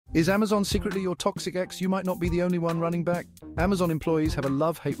Is Amazon secretly your toxic ex? You might not be the only one running back. Amazon employees have a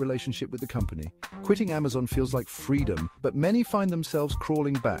love-hate relationship with the company. Quitting Amazon feels like freedom, but many find themselves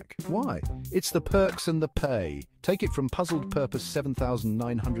crawling back. Why? It's the perks and the pay. Take it from Puzzled Purpose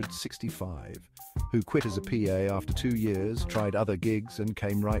 7965, who quit as a PA after 2 years, tried other gigs and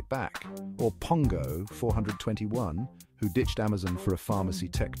came right back. Or Pongo 421, who ditched Amazon for a pharmacy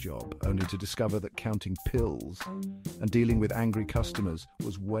tech job, only to discover that counting pills and dealing with angry customers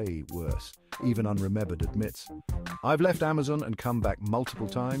was way worse. Even Unremembered admits, "I've left Amazon and come back multiple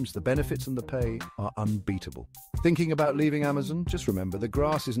times. The benefits and the pay are unbeatable." Thinking about leaving Amazon? Just remember, the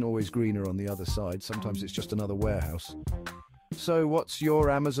grass isn't always greener on the other side. Sometimes it's just another warehouse. So what's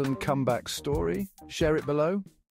your Amazon comeback story? Share it below.